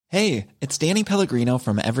Hey, it's Danny Pellegrino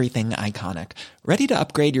from Everything Iconic. Ready to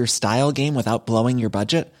upgrade your style game without blowing your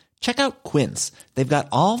budget? Check out Quince. They've got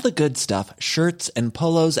all the good stuff, shirts and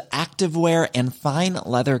polos, activewear, and fine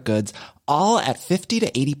leather goods, all at 50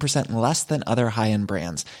 to 80% less than other high-end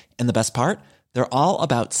brands. And the best part? They're all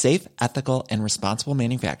about safe, ethical, and responsible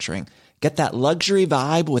manufacturing. Get that luxury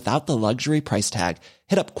vibe without the luxury price tag.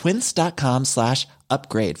 Hit up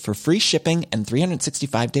quince.com/upgrade for free shipping and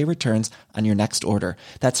 365-day returns on your next order.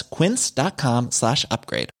 That's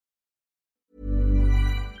quince.com/upgrade.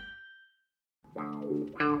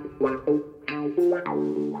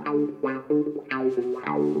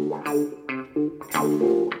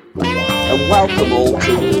 And welcome all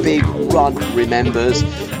to Big Ron Remembers,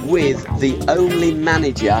 with the only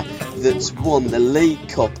manager that's won the League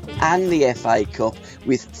Cup and the FA Cup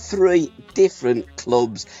with 3 different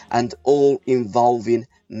clubs and all involving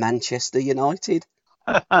Manchester United.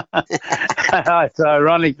 It's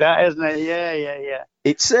ironic, that, isn't it? Yeah.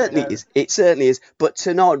 It certainly is. It certainly is. But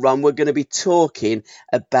tonight, Ron, we're going to be talking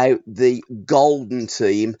about the golden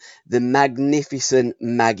team, the magnificent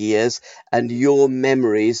Magyars, and your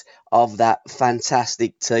memories of that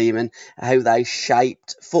fantastic team and how they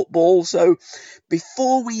shaped football. So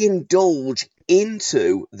before we indulge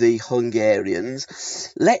into the Hungarians,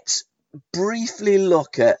 let's briefly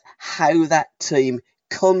look at how that team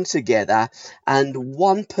come together, and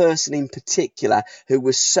one person in particular who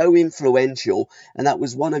was so influential, and that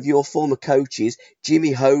was one of your former coaches,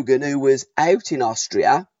 Jimmy Hogan, who was out in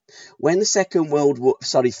Austria when the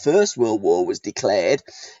First World War was declared.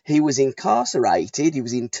 He was incarcerated, he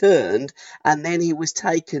was interned, and then he was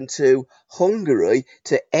taken to Hungary,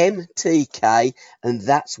 to MTK, and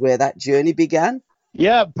that's where that journey began.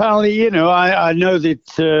 Yeah, apparently, I know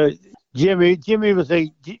that Jimmy was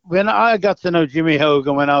when I got to know Jimmy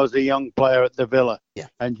Hogan when I was a young player at the Villa. Yeah.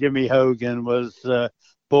 And Jimmy Hogan was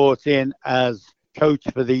brought in as coach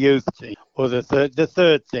for the youth team, or the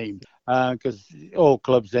third team, because all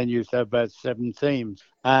clubs then used to have about 7 teams.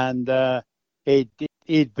 And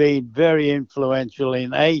he'd been very influential in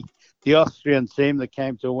the Austrian team that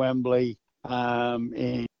came to Wembley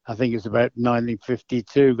in, I think it's about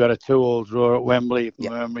 1952, got a 2-2 draw at Wembley, if my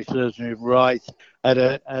memory serves me right. Had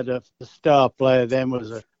a star player then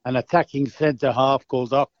was an attacking centre half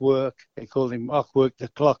called Ockwork. They called him Ockwork the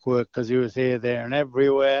Clockwork because he was here, there, and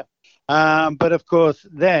everywhere. But of course,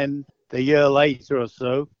 then the year later or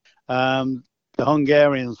so, the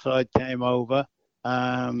Hungarian side came over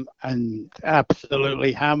and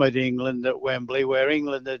absolutely hammered England at Wembley, where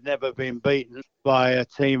England had never been beaten by a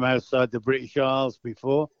team outside the British Isles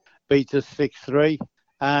before. Beat us 6-3.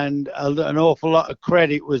 And an awful lot of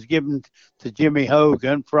credit was given to Jimmy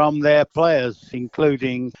Hogan from their players,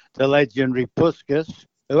 including the legendary Puskas,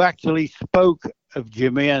 who actually spoke of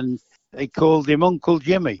Jimmy, and they called him Uncle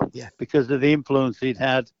Jimmy because of the influence he'd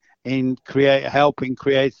had in helping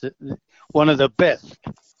create one of the best.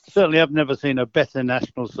 Certainly, I've never seen a better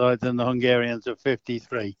national side than the Hungarians of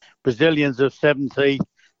 53. Brazilians of 70,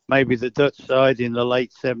 maybe the Dutch side in the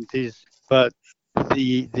late 70s, but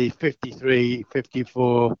the 53,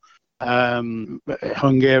 54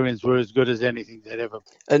 Hungarians were as good as anything they'd ever.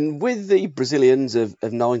 And with the Brazilians of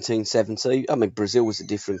 1970, I mean, Brazil was a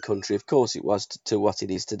different country, of course it was, to what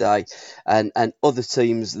it is today. And other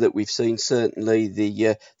teams that we've seen, certainly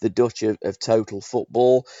the Dutch of total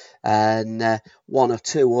football, and one or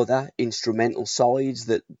two other instrumental sides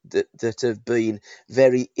that have been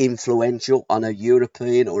very influential on a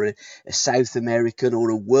European or a South American or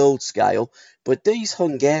a world scale. But these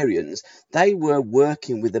Hungarians, they were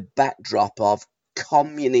working with a backdrop of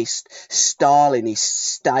communist, Stalinist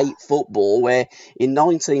state football, where in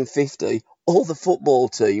 1950, all the football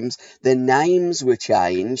teams, their names were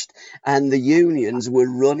changed and the unions were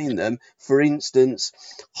running them. For instance,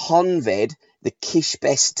 Honved, the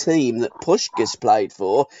Kispest team that Puskás played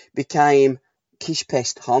for, became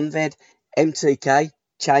Kispest Honved. MTK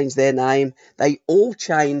changed their name. They all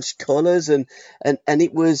changed colours, and they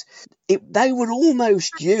were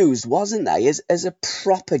almost used, wasn't they, as a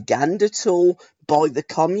propaganda tool by the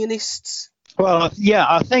communists. Well, yeah,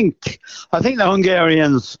 I think the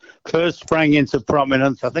Hungarians first sprang into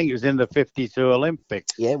prominence. I think it was in the 52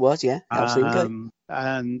 Olympics. Yeah, it was. Yeah, absolutely.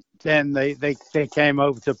 And then they came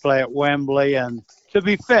over to play at Wembley. And to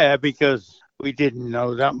be fair, because we didn't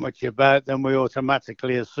know that much about them, we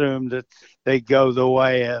automatically assumed that they go the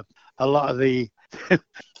way of a lot of the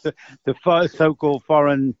so-called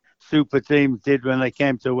foreign super teams did when they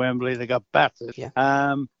came to Wembley. They got battered. Yeah.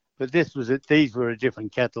 But these were a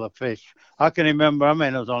different kettle of fish. I can remember, I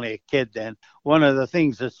was only a kid then. One of the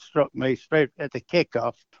things that struck me straight at the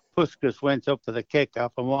kickoff Puskas went up for the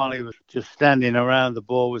kick-off, and while he was just standing around, the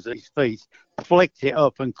ball was at his feet, flicked it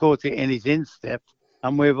up and caught it in his instep,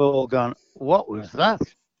 and we've all gone, what was that?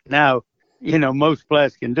 Now, most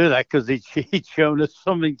players can do that because he'd shown us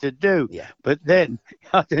something to do. Yeah. But then,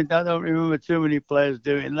 I don't remember too many players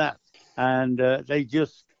doing that. And they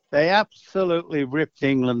absolutely ripped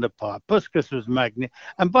England apart. Puskas was magnificent.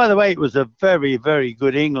 And by the way, it was a very, very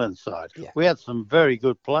good England side. Yeah. We had some very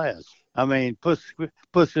good players. I mean,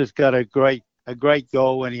 Puskas got a great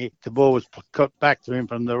goal when the ball was cut back to him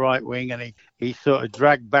from the right wing, and he sort of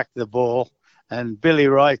dragged back the ball. And Billy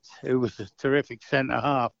Wright, who was a terrific centre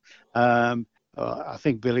half, I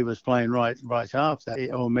think Billy was playing right half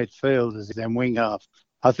or midfield as then wing half.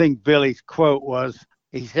 I think Billy's quote was,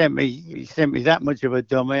 he sent me that much of a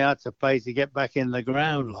dummy I had to pay to get back in the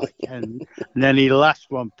ground, and then he lashed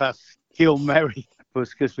one past Gilmerry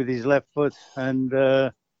Puskas with his left foot, and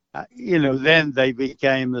then they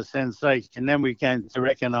became the sensation. Then we came to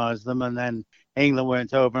recognise them, and then England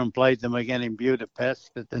went over and played them again in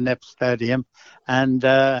Budapest at the NEP Stadium, and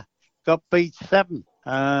got beat 7.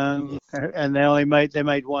 And they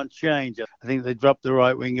made one change. I think they dropped the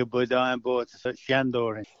right winger Budai and brought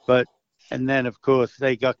Shandor in. And then, of course,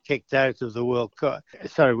 they got kicked out of the World Cup.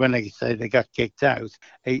 Sorry, when they say they got kicked out,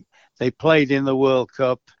 they played in the World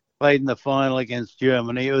Cup, played in the final against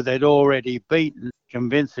Germany, who they'd already beaten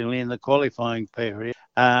convincingly in the qualifying period.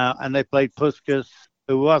 And they played Puskas,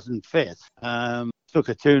 who wasn't fit. Took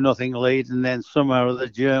a 2-0 lead, and then somehow or other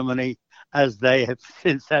Germany, as they have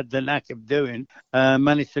since had the knack of doing,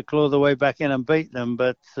 managed to claw the way back in and beat them.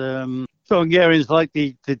 But Hungarians, like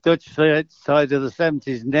the Dutch side of the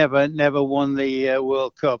 70s, never won the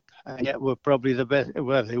World Cup, and yet were probably the best.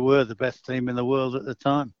 Well, they were the best team in the world at the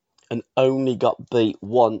time. And only got beat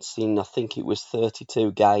once in, I think it was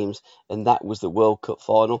 32 games, and that was the World Cup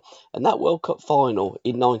final. And that World Cup final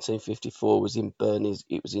in 1954 was in Bern,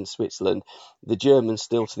 it was in Switzerland. The Germans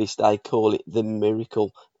still to this day call it the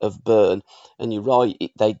miracle of Bern. And you're right,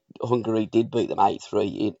 Hungary did beat them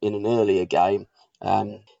 8-3 in an earlier game.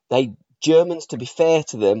 Germans, to be fair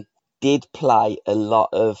to them, did play a lot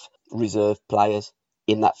of reserve players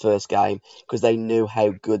in that first game because they knew how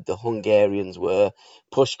good the Hungarians were.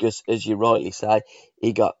 Puskas, as you rightly say,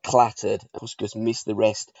 he got clattered. Puskas missed the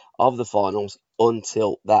rest of the finals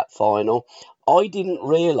until that final. I didn't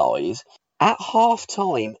realise at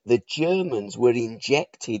half-time the Germans were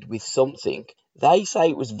injected with something. They say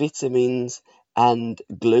it was vitamins and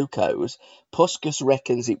glucose. Puskas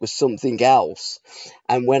reckons it was something else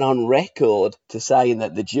and went on record to saying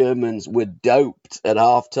that the Germans were doped at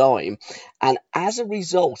half-time, and as a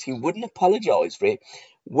result he wouldn't apologise for it.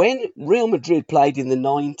 When Real Madrid played in the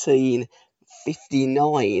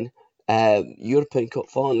 1959 European Cup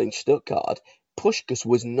final in Stuttgart, Puskas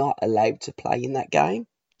was not allowed to play in that game.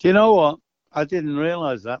 Do you know what? I didn't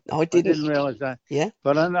realise that. I didn't realise that. Yeah.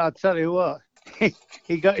 But I'll tell you what.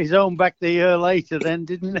 He got his own back the year later then,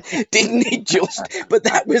 didn't he? Didn't he just? But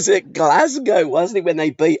that was at Glasgow, wasn't it, when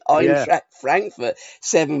they beat Eintracht Frankfurt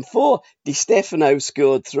 7-4. Di Stefano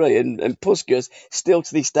scored 3, and Puskas, still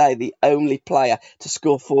to this day, the only player to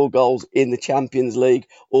score 4 goals in the Champions League,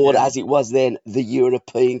 or as it was then, the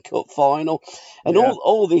European Cup final. And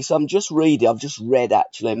all this, I've just read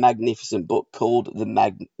actually a magnificent book called The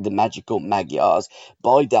Magical Magyars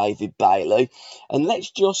by David Bailey. And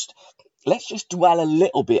let's just dwell a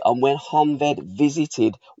little bit on when Honved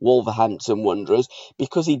visited Wolverhampton Wanderers,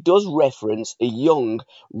 because he does reference a young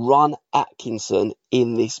Ron Atkinson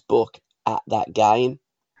in this book at that game.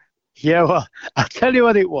 Yeah, well, I'll tell you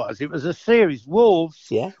what it was. It was a series. Wolves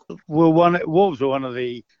were one of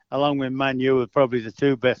the, along with Man U, were probably the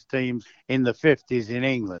 2 best teams in the 50s in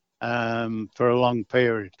England for a long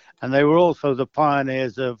period. And they were also the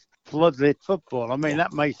pioneers of floodlit football. I mean,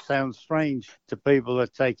 that may sound strange to people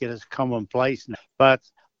that take it as commonplace now, but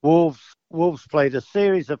Wolves played a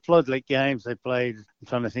series of floodlit games. They played, I'm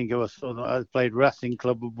trying to think of they played Racing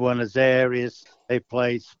Club of Buenos Aires. They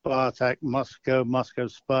played Spartak Moscow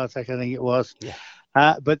Spartak, I think it was. Yeah.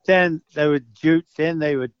 But then they were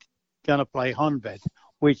going to play Honved,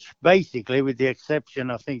 which basically, with the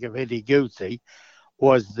exception, I think, of Eddie Guti,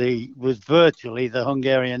 was virtually the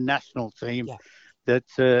Hungarian national team. Yeah. That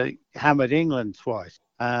hammered England twice.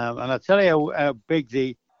 And I'll tell you how big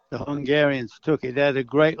the Hungarians took it. They had a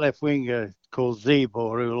great left winger called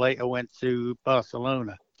Zibor, who later went to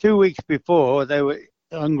Barcelona. 2 weeks before,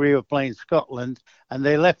 Hungary were playing Scotland, and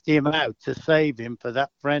they left him out to save him for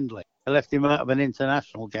that friendly. They left him out of an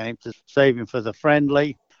international game to save him for the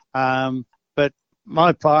friendly. But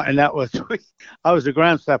my part in that was, I was a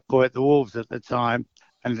ground staff boy at the Wolves at the time,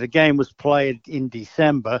 and the game was played in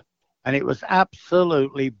December. and it was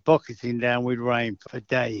absolutely bucketing down with rain for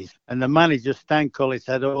days. And the manager, Stan Cullis,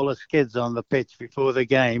 had all the skids on the pitch before the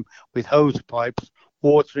game with hose pipes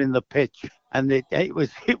watering the pitch, and it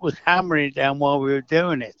was hammering it down while we were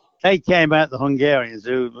doing it. They came out, the Hungarians,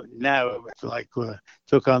 who now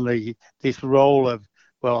took on this role of,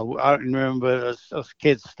 well, I remember us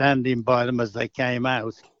kids standing by them as they came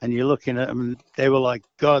out, and you're looking at them, and they were like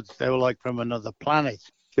gods. They were like from another planet,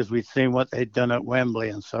 because we'd seen what they'd done at Wembley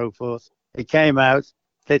and so forth. They came out.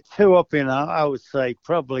 They're 2-up in, I would say,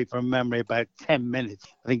 probably from memory, about 10 minutes.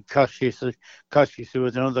 I think Kosciusz, who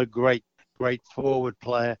was another great forward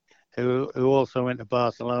player, who also went to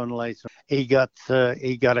Barcelona later. He got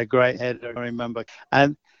a great header, I remember.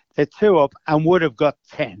 And they're 2-up and would have got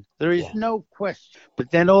 10. There is no question.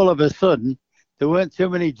 But then all of a sudden, there weren't too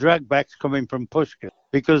many dragbacks coming from Pushka,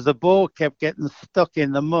 because the ball kept getting stuck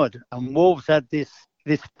in the mud. And Wolves had this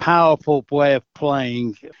powerful way of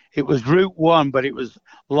playing. It was route one, but it was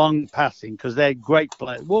long passing, because they had great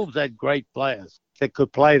players. Wolves had great players that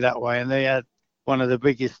could play that way, and they had one of the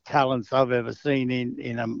biggest talents I've ever seen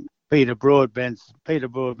in Peter Broadbent. Peter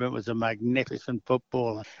Broadbent was a magnificent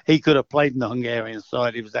footballer. He could have played in the Hungarian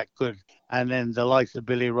side. He was that good. And then the likes of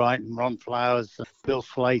Billy Wright and Ron Flowers, and Bill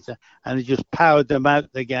Slater, and he just powered them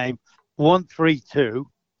out the game. 1-3-2.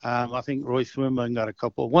 I think Roy Swinburne got a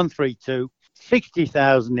couple. 1-3-2.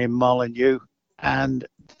 60,000 in Molineux. And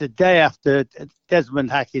the day after,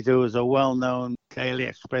 Desmond Hackett, who was a well-known Daily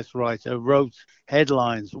Express writer, wrote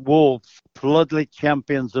headlines: Wolves, floodlit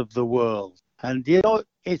champions of the world. And, you know,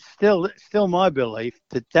 it's still my belief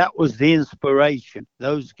that was the inspiration.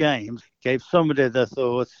 Those games gave somebody the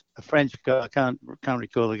thoughts, a French guy, I can't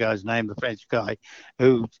recall the guy's name, the French guy,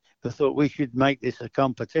 who thought we should make this a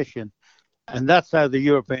competition. And that's how the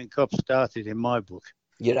European Cup started in my book.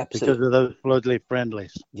 You're absolutely, because of those floodlit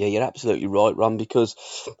friendlies. Yeah, you're absolutely right, Ron, because,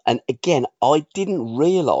 and again, I didn't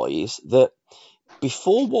realise that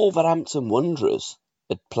before Wolverhampton Wanderers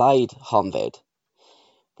had played Honved,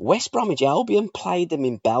 West Bromwich Albion played them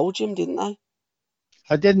in Belgium, didn't they?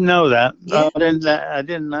 I didn't know that. Yeah. I didn't.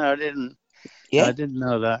 Yeah. I didn't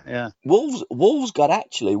know that, yeah. Wolves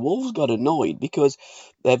got annoyed because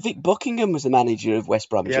Vic Buckingham was the manager of West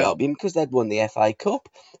Bromwich Albion, because they'd won the FA Cup.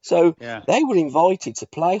 So they were invited to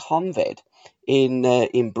play Honved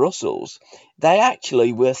in Brussels. They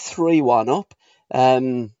actually were 3-1 up.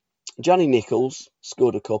 Johnny Nichols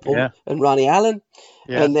scored a couple, and Ronnie Allen.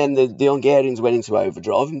 Yeah. And then the Hungarians went into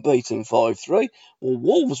overdrive and beat them 5-3. Well,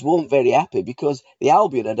 Wolves weren't very happy because the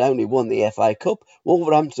Albion had only won the FA Cup.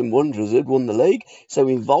 Wolverhampton Wanderers had won the league, so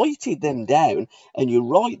invited them down. And you're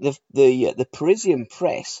right, the Parisian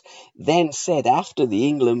press then said, after the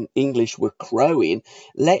English were crowing,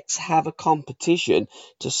 let's have a competition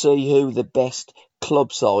to see who the best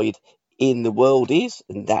club side in the world is,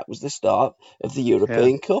 and that was the start of the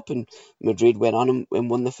European Cup. And Madrid went on and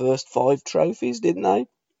won the first 5 trophies, didn't they?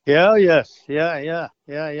 Yeah.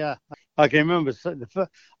 I can remember.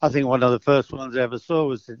 I think one of the first ones I ever saw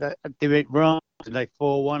was they went wrong and they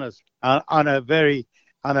 4-1 us on a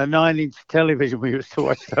 9-inch television. We used to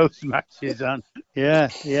watch those matches on.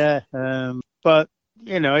 But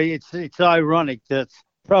you know, it's ironic that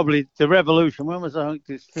probably the revolution. When was I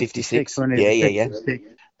think 56? Yeah.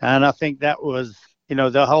 And I think that was, you know,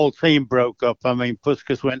 the whole team broke up. I mean,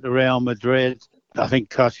 Puskas went to Real Madrid. I think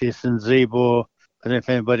Kosciusz and Zibor, I don't know if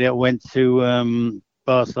anybody else went to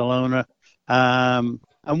Barcelona. And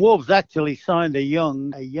Wolves actually signed a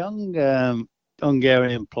young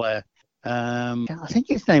Hungarian player. I think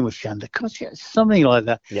his name was Shander Kosciusz, something like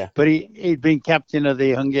that. Yeah. But he'd been captain of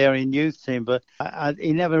the Hungarian youth team, but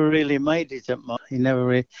he never really made it at much. He never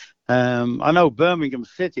really. I know Birmingham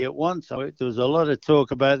City at one time, there was a lot of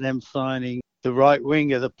talk about them signing the right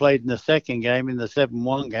winger that played in the second game, in the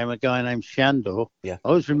 7-1 game, a guy named Shandor. Yeah. I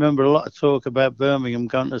always remember a lot of talk about Birmingham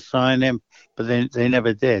going to sign him, but they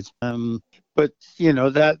never did. But you know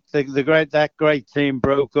that that great team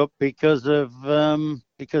broke up because of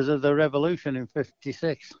the revolution in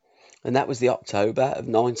 '56. And that was the October of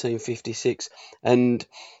 1956. And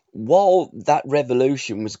while that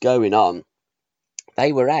revolution was going on,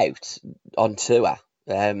 they were out on tour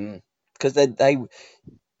because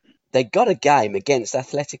they got a game against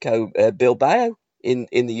Atletico Bilbao in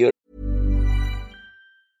the Euro.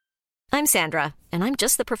 I'm Sandra, and I'm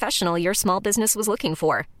just the professional your small business was looking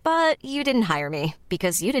for. But you didn't hire me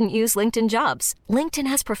because you didn't use LinkedIn Jobs. LinkedIn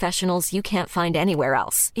has professionals you can't find anywhere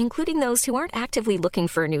else, including those who aren't actively looking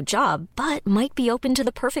for a new job, but might be open to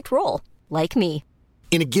the perfect role, like me.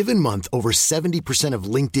 In a given month, over 70% of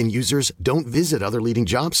LinkedIn users don't visit other leading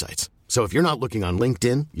job sites. So if you're not looking on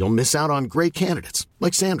LinkedIn, you'll miss out on great candidates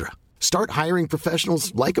like Sandra. Start hiring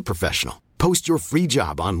professionals like a professional. Post your free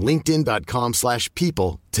job on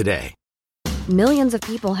linkedin.com/people today. Millions of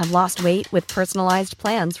people have lost weight with personalized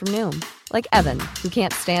plans from Noom. Like Evan, who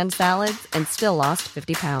can't stand salads and still lost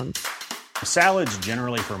 50 pounds. Salads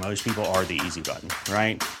generally for most people are the easy button,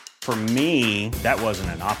 right? For me, that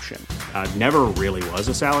wasn't an option. I never really was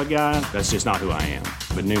a salad guy. That's just not who I am.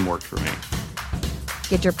 But Noom worked for me.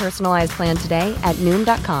 Get your personalized plan today at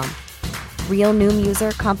Noom.com. Real Noom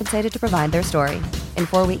user compensated to provide their story. In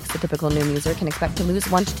 4 weeks, the typical Noom user can expect to lose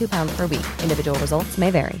 1 to 2 pounds per week. Individual results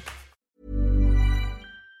may vary.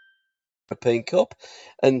 European Cup,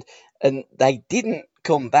 and they didn't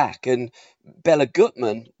come back. And Bela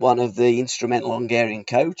Gutmann, one of the instrumental Hungarian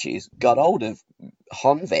coaches, got hold of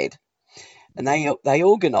Honved, and they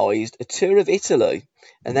organised a tour of Italy,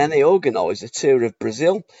 and then they organised a tour of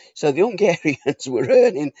Brazil. So the Hungarians were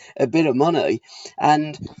earning a bit of money,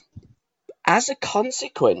 and as a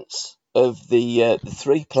consequence of the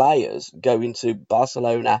three players going to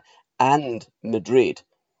Barcelona and Madrid,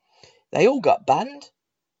 they all got banned.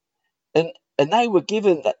 And they were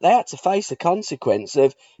given that they had to face the consequence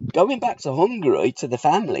of going back to Hungary to the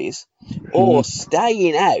families or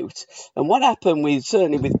staying out. And what happened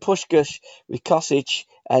certainly with Puskás, with Kosic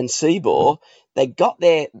and Sebor, they got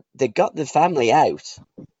the family out.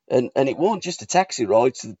 And it wasn't just a taxi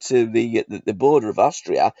ride to the border of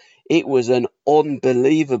Austria. It was an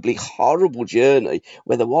unbelievably horrible journey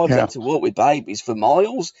where the wives had to walk with babies for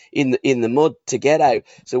miles in the mud to get out.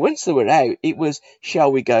 So once they were out, it was,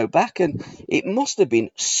 shall we go back? And it must have been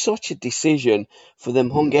such a decision for them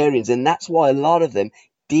Hungarians. And that's why a lot of them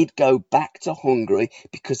did go back to Hungary,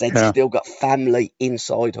 because they'd still got family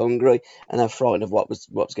inside Hungary, and they're frightened of what was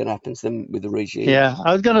going to happen to them with the regime. Yeah,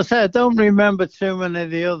 I was going to say, I don't remember too many of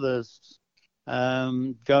the others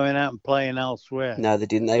going out and playing elsewhere. No, they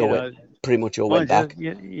didn't. They pretty much all went back.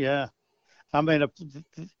 Yeah. I mean,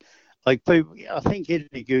 like people, I think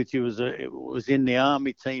Hidiguchi was in the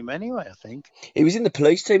army team anyway, I think. He was in the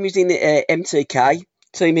police team. He was in the MTK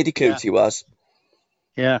team, Hidiguchi was.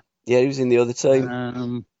 Yeah. Yeah, he was in the other team. I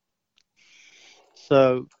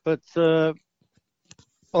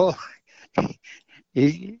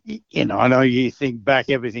know you think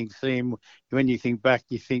back, everything seemed, when you think back,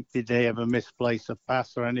 you think, did they ever misplace a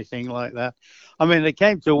pass or anything like that? I mean, they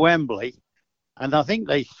came to Wembley, and I think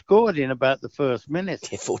they scored in about the first minute.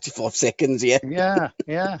 Yeah, 45 seconds, yeah.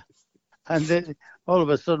 Yeah. And then all of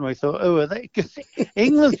a sudden we thought, oh, are they? Because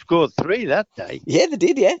England scored 3 that day. Yeah, they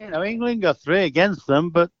did, yeah. England got 3 against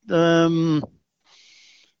them, but, you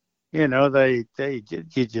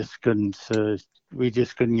just couldn't, we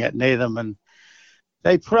just couldn't get near them. And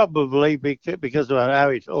they probably, because of how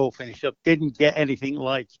it all finished up, didn't get anything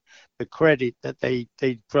like the credit that they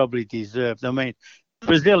probably deserved. I mean,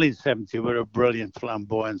 Brazil in 70 were a brilliant,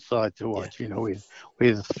 flamboyant side to watch, with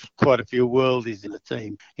quite a few worldies in the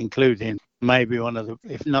team, including maybe one of the,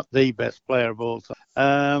 if not the best player of all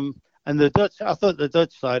time. And the Dutch, I thought the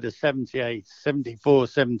Dutch side of 74,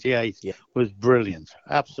 78 was brilliant,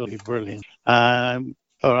 absolutely brilliant. All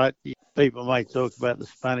right, people might talk about the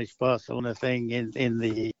Spanish Barcelona thing in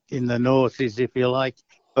the noughties, if you like,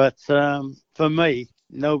 but for me,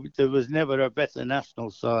 no, there was never a better national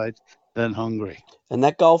side than Hungary. And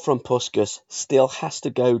that goal from Puskás still has to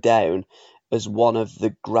go down as one of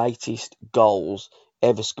the greatest goals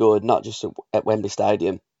ever scored, not just at Wembley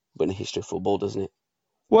Stadium, but in the history of football, doesn't it?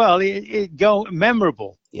 Well, it go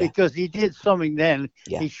memorable because he did something then.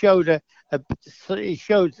 Yeah. He showed a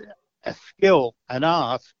skill, an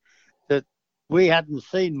art that we hadn't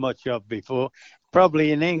seen much of before.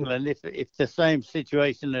 Probably in England, if the same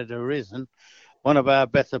situation had arisen, one of our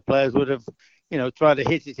better players would have, tried to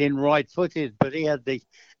hit it in right-footed. But he had the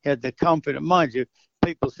confidence. Mind you,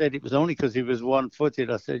 people said it was only because he was one-footed.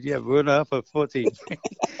 I said, yeah, we're not upper-footed.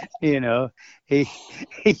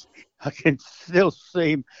 I can still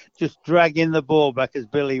see him just dragging the ball back as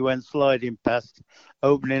Billy went sliding past,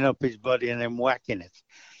 opening up his body and then whacking it.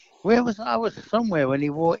 I was somewhere when he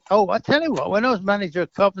walked. Oh, I tell you what, when I was manager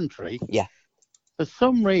of Coventry, for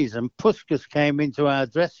some reason, Puskás came into our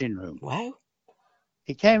dressing room. Wow.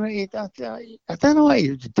 He came. I don't know what he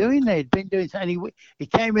was doing there. He'd been doing something. He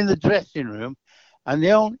came in the dressing room, and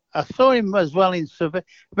I saw him as well in Survey.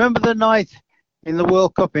 Remember the night in the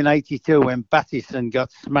World Cup in '82 when Battison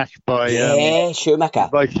got smashed by Schumacher.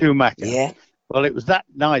 By Schumacher. Yeah. Well, it was that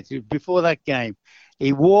night before that game.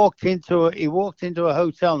 He walked into a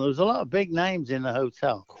hotel, and there was a lot of big names in the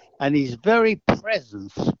hotel, and his very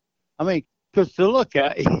presence. I mean, because to look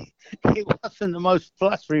at, he wasn't the most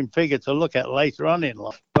flattering figure to look at later on in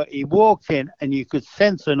life, but he walked in, and you could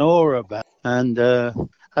sense an aura about him. And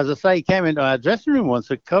as I say, he came into our dressing room once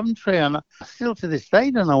at Coventry, and I still to this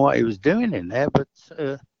day don't know what he was doing in there, but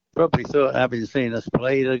probably thought, having seen us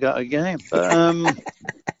play, he'd have got a game.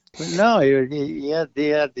 But no, he had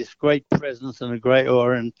this great presence and a great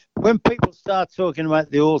aura. And when people start talking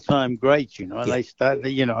about the all-time greats, and they start,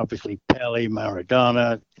 obviously Pele,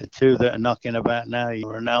 Maradona, the two that are knocking about now,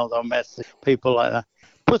 Ronaldo, Messi, people like that.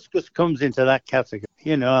 Puskas comes into that category.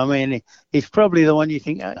 He's probably the one you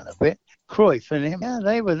think, a bit. Cruyff and him,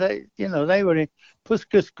 they were.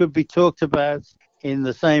 Puskas could be talked about in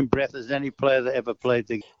the same breath as any player that ever played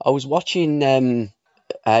the game. I was watching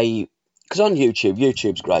because on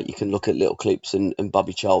YouTube's great. You can look at little clips, and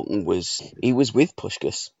Bobby Charlton was with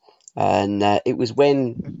Puskas, and it was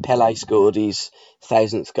when Pele scored his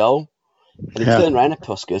 1,000th goal, and he turned around at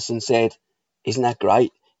Puskas and said, "Isn't that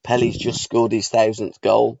great? Pele's just scored his 1,000th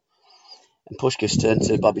goal," and Puskas turned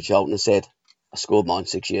to Bobby Charlton and said, "I scored mine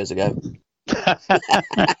 6 years ago."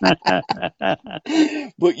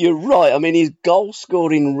 But you're right. I mean, his goal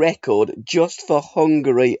scoring record just for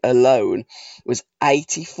Hungary alone was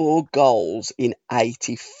 84 goals in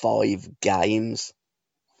 85 games.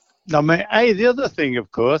 I mean, the other thing, of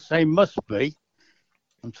course, he must be.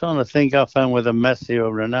 I'm trying to think offhand whether Messi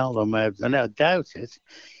or Ronaldo may have done it. I doubt it.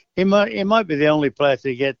 He might be the only player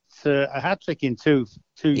to get a hat-trick in two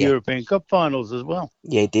European Cup finals as well.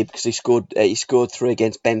 Yeah, he did, because he scored 3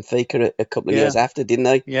 against Benfica a couple of years after, didn't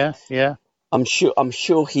he? Yeah. I'm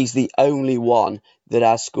sure he's the only one that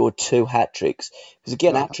has scored 2 hat-tricks. Because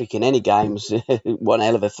again, hat-trick in any game is one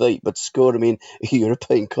hell of a feat, but to score them in a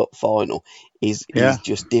European Cup final is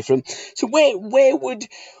just different. So where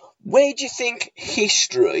do you think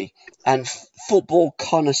history and football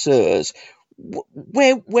connoisseurs,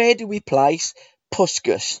 where do we place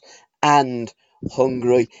Puskas and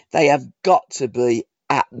Hungary? They have got to be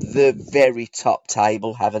at the very top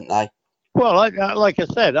table, haven't they? Well, like I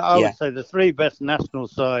said, I would say the 3 best national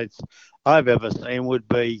sides I've ever seen would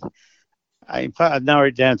be, in fact, I'd narrow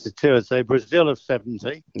it down to 2. I'd say Brazil of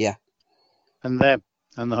 70. Yeah. And them,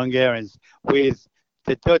 and the Hungarians, with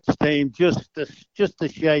the Dutch team just a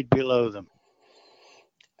shade below them.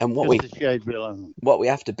 And what we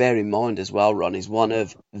have to bear in mind as well, Ron, is one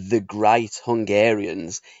of the great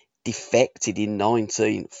Hungarians defected in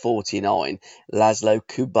 1949, Laszlo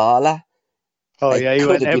Kubala. Oh, yeah, he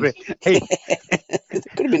went every... It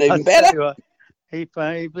could have been even better.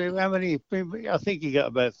 How many... I think he got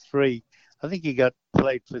about 3... I think he got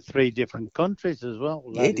played for 3 different countries as well.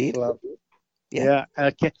 Yeah, he did. Yeah.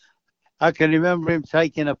 I can remember him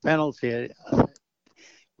taking a penalty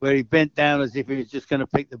where he bent down as if he was just going to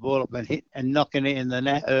pick the ball up and knocking it in the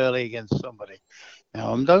net early against somebody.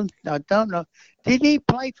 Now, I don't know. Did he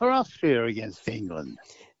play for Austria against England?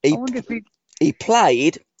 I wonder if he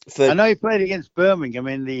played... I know he played against Birmingham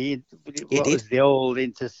in was the old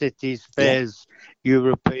Intercities Fairs,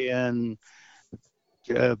 European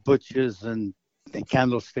Butchers and the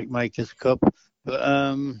Candlestick Makers Cup. But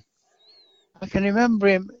I can remember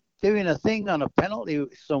him doing a thing on a penalty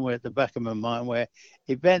somewhere at the back of my mind where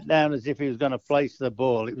he bent down as if he was going to place the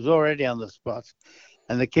ball. It was already on the spot,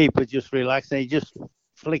 and the keeper just relaxed and he just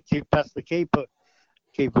flicked it past the keeper.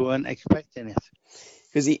 Keeper weren't expecting it.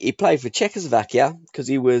 Because he played for Czechoslovakia, because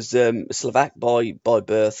he was Slovak by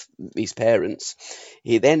birth, his parents.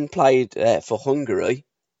 He then played for Hungary.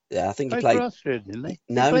 Yeah, I think he played for Austria, didn't he?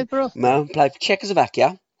 No, he played for Austria. No, played for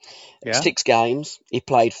Czechoslovakia. Yeah. 6 games. He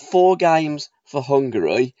played 4 games for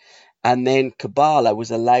Hungary, and then Kubala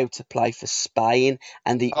was allowed to play for Spain,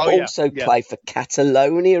 and he also played for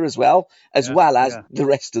Catalonia as well as the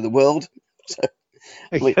rest of the world. So,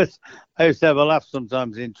 because I used to have a laugh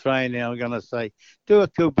sometimes in training. I'm going to say, do a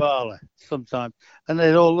Kubala sometimes. And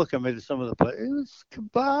they'd all look at me, some of the players, who's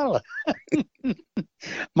Kubala?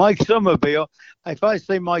 Mike Summerby, if I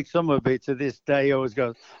see Mike Summerby to this day, he always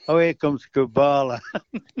goes, oh, here comes Kubala.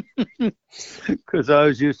 Because I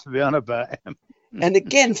always used to be on about him. And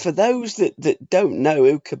again, for those that don't know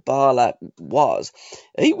who Kubala was,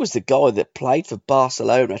 he was the guy that played for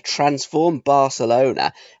Barcelona, transformed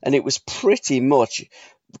Barcelona, and it was pretty much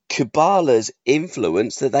Kubala's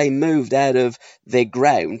influence that they moved out of their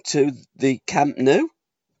ground to the Camp Nou.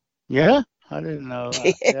 Yeah, I didn't know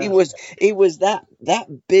that. Yeah. He was that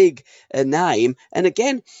big a name, and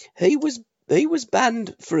again, he was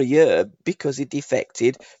banned for a year because he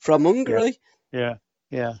defected from Hungary. Yeah.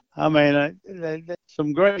 I mean, there's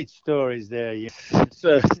some great stories there.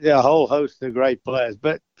 So a whole host of great players,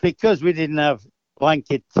 but because we didn't have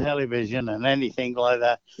blanket television and anything like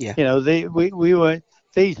that,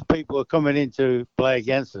 these people were coming in to play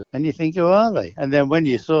against us, and you think, who are they? And then when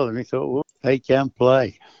you saw them, you thought, well, they can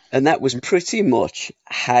play. And that was pretty much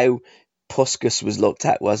how Puskas was looked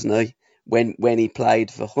at, wasn't he? When he played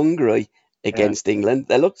for Hungary against England,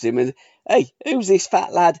 they looked at him and, hey, who's this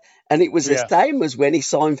fat lad? And it was the same as when he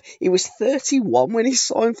signed. He was 31 when he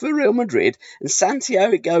signed for Real Madrid, and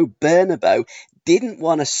Santiago Bernabeu didn't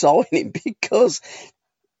want to sign him because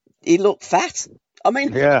he looked fat. I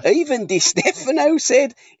mean, even Di Stefano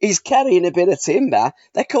said he's carrying a bit of timber.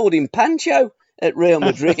 They called him Pancho at Real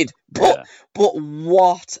Madrid. But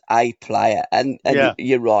what a player. And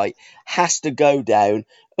you're right, has to go down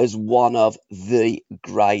as one of the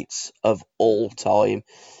greats of all time.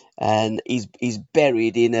 And he's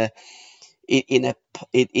buried in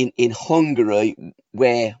Hungary,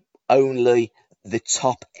 where only the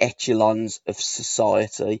top echelons of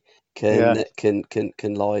society can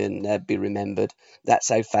lie and be remembered. That's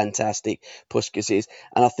how fantastic Puskas is.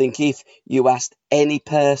 And I think if you asked any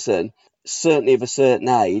person, certainly of a certain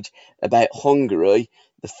age, about Hungary,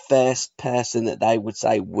 the first person that they would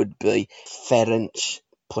say would be Ferenc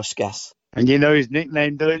Puskas. And you know his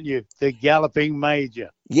nickname, don't you? The Galloping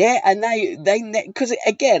Major. Yeah, and they because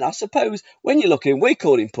again, I suppose when you look at him, we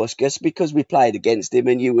call him Puskas because we played against him,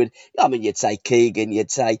 and you'd say Keegan,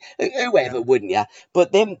 you'd say whoever, wouldn't you?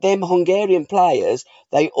 But them Hungarian players,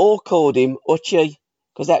 they all called him Uchi,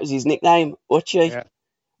 because that was his nickname, Uchi,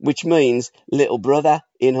 which means little brother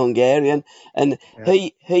in Hungarian, and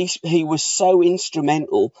he was so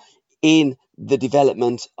instrumental in the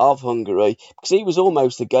development of Hungary, because he was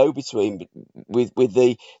almost a go-between with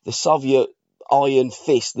the Soviet iron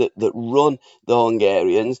fist that run the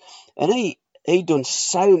Hungarians, and he done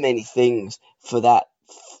so many things for that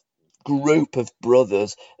group of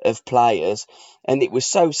brothers, of players, and it was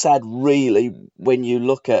so sad really when you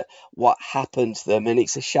look at what happened to them, and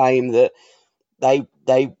it's a shame that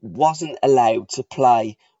they wasn't allowed to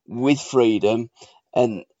play with freedom.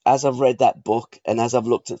 And as I've read that book and as I've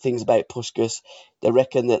looked at things about Puskas, they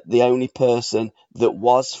reckon that the only person that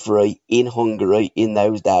was free in Hungary in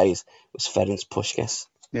those days was Ferenc Puskas.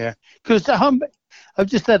 Yeah, because I've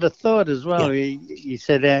just had a thought as well. Yeah. You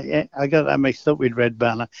said, I got that mixed up with Red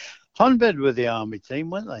Banner. Honved were the army team,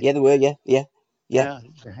 weren't they? Yeah, they were, yeah.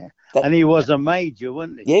 And he was a major,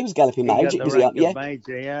 wasn't he? Yeah, he was Galloping Major.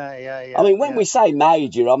 Major, yeah. I mean, when we say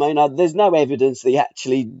major, I mean, there's no evidence that he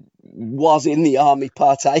actually was in the army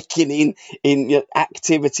partaking in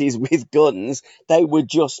activities with guns. They were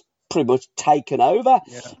just pretty much taken over.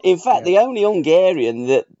 Yeah. In fact, the only Hungarian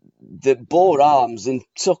that bore arms and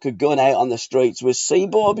took a gun out on the streets was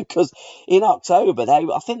Seabor, because in October,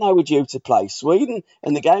 I think they were due to play Sweden,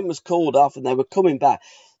 and the game was called off and they were coming back.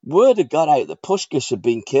 Word had got out that Puskas had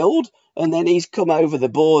been killed, and then he's come over the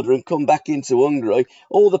border and come back into Hungary.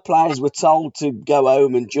 All the players were told to go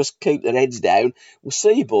home and just keep their heads down. Well,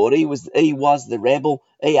 Seabor, he was the rebel.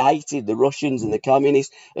 He hated the Russians and the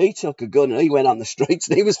communists. He took a gun and he went on the streets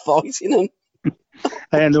and he was fighting them.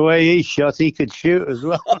 And the way he shot, he could shoot as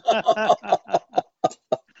well.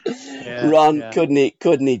 Ron,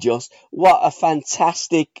 couldn't he just? What a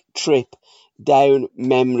fantastic trip down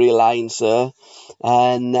memory lane, sir.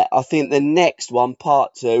 And I think the next one,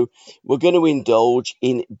 part 2, we're going to indulge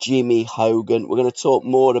in Jimmy Hogan. We're going to talk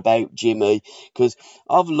more about Jimmy, because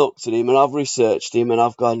I've looked at him and I've researched him and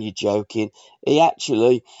I've gone, you're joking. He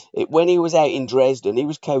actually, when he was out in Dresden, he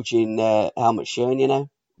was coaching Helmut Schön, you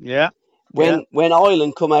know? Yeah. When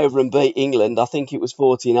Ireland come over and beat England, I think it was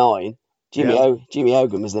 49, Jimmy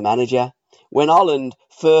Hogan was the manager. When Holland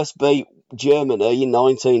first beat Germany in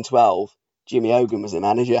 1912, Jimmy Hogan was the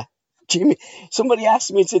manager. Somebody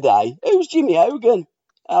asked me today, who's Jimmy Hogan?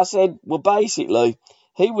 I said, well, basically,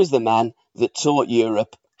 he was the man that taught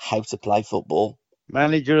Europe how to play football.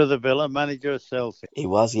 Manager of the Villa, manager of Celtic. He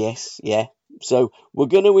was, yes, yeah. So we're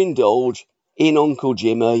going to indulge in Uncle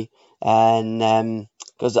Jimmy, and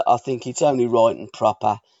because I think it's only right and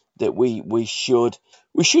proper that we should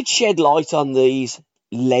shed light on these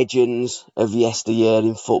legends of yesteryear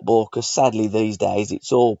in football, because sadly these days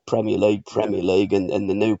it's all Premier League and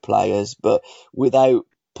the new players, but without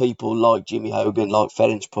people like Jimmy Hogan, like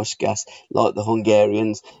Ferenc Puskas, like the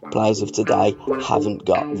Hungarians, players of today haven't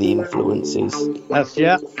got the influences. That's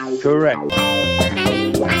correct.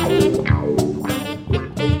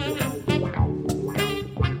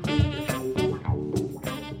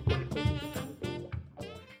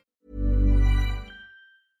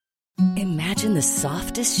 Imagine the the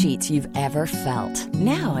softest sheets you've ever felt.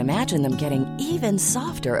 Now imagine them getting even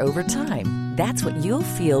softer over time. That's what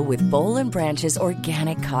you'll feel with Boll & Branch's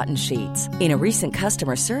organic cotton sheets. In a recent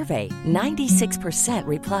customer survey, 96%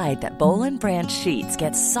 replied that Boll & Branch sheets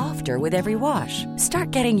get softer with every wash.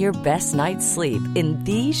 Start getting your best night's sleep in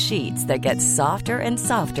these sheets that get softer and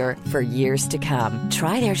softer for years to come.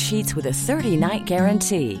 Try their sheets with a 30-night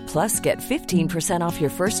guarantee. Plus, get 15% off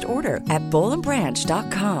your first order at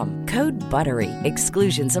bollandbranch.com. Code BUTTERY.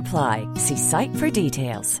 Exclusions apply. See site for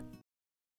details.